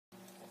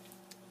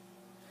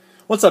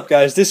What's up,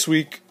 guys? This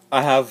week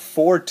I have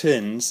 4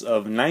 tins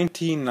of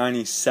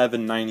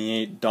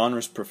 1997-98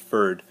 Donruss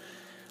Preferred.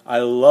 I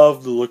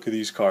love the look of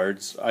these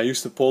cards. I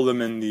used to pull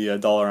them in the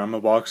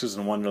Dollarama boxes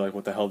and wonder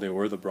what the hell they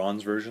were, the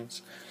bronze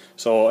versions.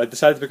 So I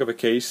decided to pick up a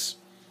case.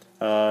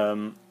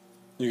 You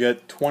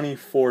get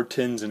 24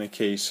 tins in a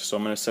case, so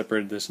I'm going to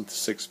separate this into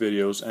 6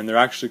 videos, and they're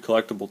actually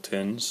collectible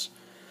tins.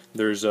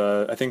 There's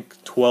I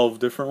think 12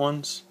 different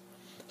ones.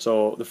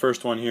 So the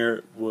first one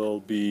here will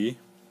be,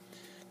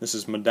 this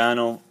is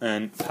Modano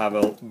and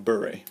Pavel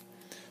Bure.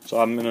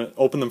 So I'm going to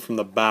open them from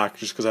the back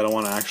just because I don't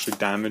want to actually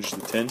damage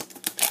the tin,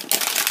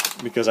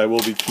 because I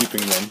will be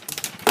keeping them.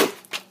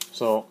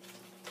 So,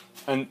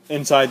 and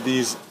inside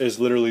these is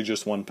literally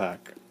just one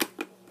pack.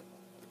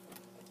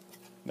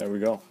 There we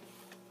go.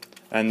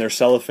 And they're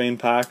cellophane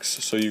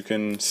packs, so you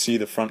can see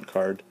the front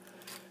card.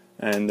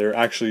 And they're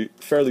actually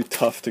fairly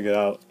tough to get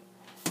out.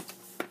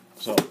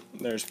 So,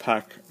 there's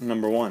pack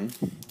number 1.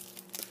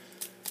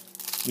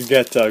 You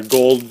get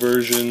gold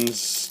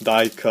versions,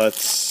 die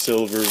cuts,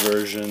 silver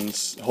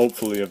versions,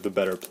 hopefully of the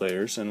better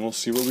players, and we'll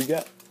see what we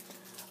get.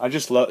 I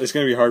just love, it's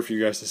going to be hard for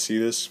you guys to see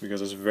this because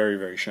it's very,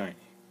 very shiny.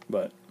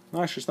 But,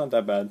 actually it's not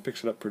that bad,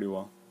 picks it up pretty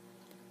well.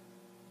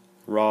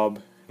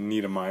 Rob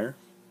Niedermeyer,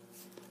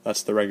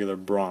 that's the regular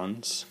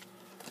bronze.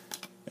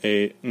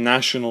 A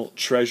National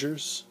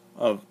Treasures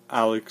of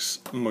Alex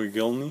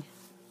Mogilny.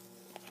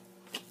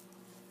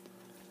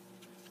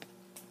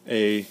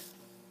 A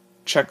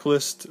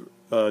checklist,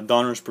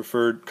 Donruss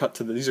Preferred,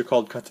 these are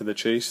called cut to the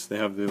chase, they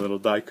have the little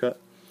die cut,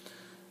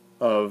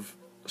 of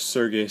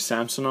Sergei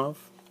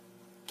Samsonov,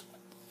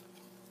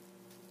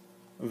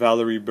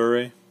 Valerie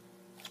Bure,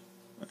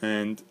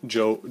 and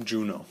Joe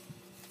Juno.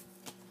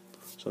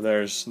 So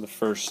there's the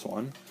first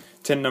one.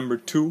 Tin number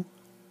 2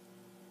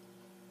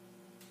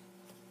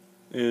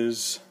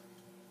 is,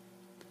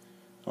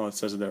 oh, it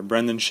says it there,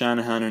 Brendan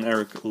Shanahan and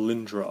Eric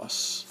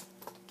Lindros.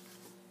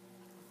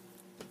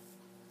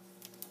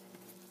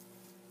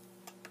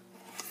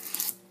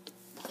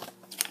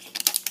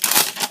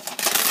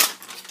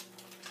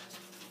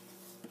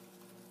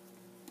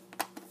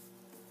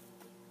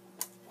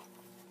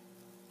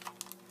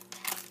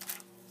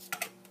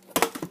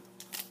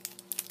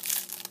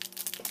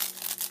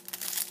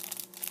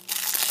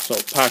 So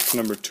pack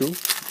number 2.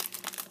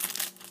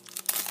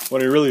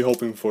 What I'm really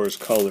hoping for is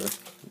color,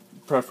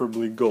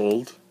 preferably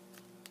gold.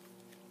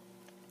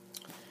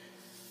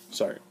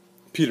 Sorry,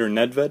 Peter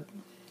Nedved.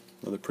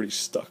 Oh, they're pretty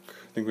stuck.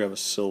 I think we have a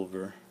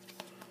silver.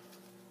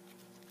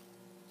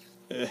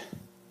 They're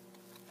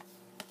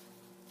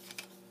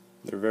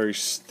very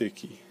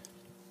sticky.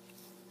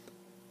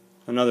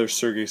 Another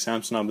Sergei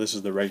Samsonov. This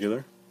is the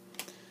regular.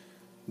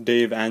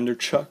 Dave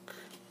Anderchuk,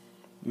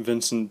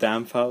 Vincent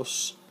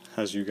Damphhouse,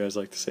 as you guys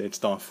like to say, it's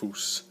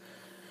Donfuss.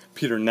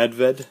 Peter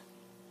Nedved,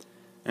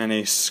 and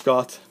a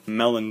Scott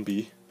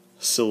Mellanby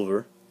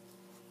silver.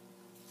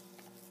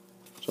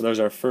 So there's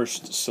our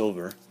first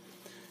silver.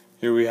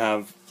 Here we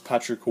have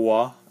Patrick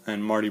Waugh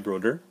and Marty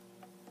Brodeur.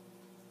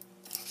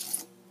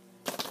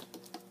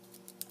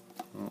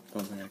 Oh,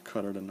 don't think I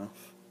cut it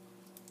enough.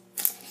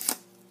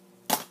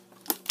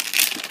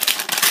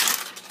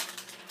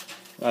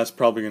 That's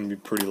probably going to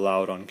be pretty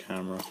loud on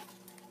camera.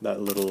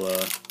 That little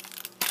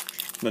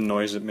the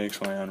noise it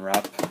makes when I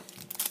unwrap.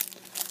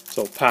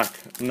 So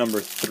pack number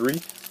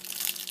 3.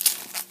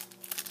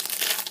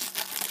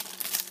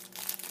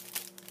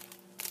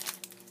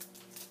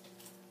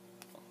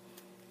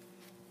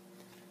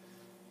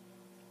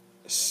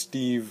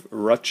 Steve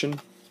Rutchin,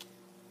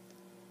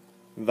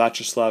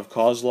 Vyacheslav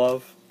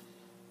Kozlov,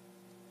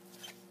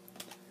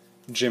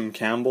 Jim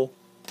Campbell,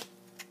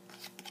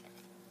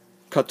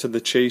 cut to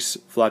the chase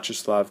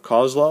Vyacheslav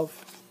Kozlov,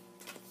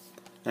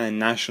 and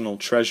National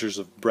Treasures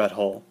of Brett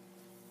Hull.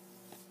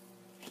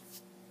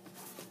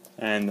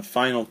 And the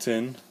final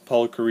tin,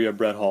 Paul Kariya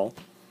Brett Hull,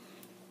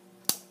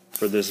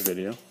 for this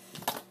video.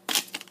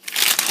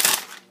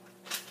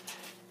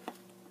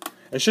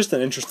 It's just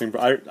an interesting,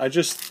 I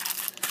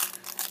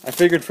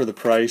figured for the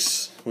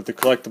price, with the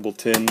collectible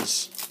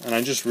tins, and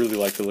I just really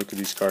like the look of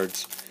these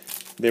cards.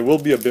 They will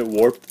be a bit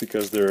warped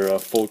because they're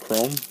full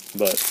chrome,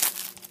 but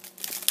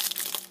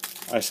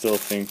I still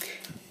think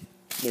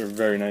they're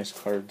very nice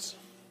cards.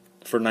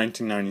 For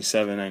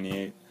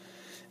 1997-98,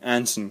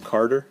 Anson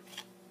Carter,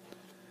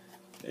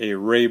 a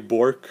Ray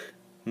Bourque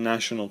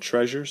National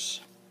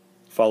Treasures,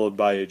 followed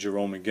by a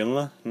Jerome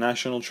McGinley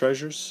National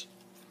Treasures,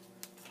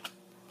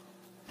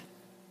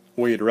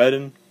 Wade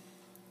Redden,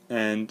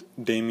 and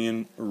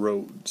Damian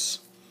Rhodes.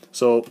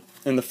 So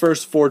in the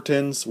first 4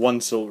 tins,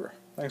 1 silver.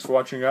 Thanks for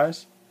watching,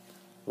 guys.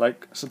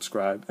 Like,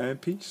 subscribe,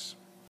 and peace.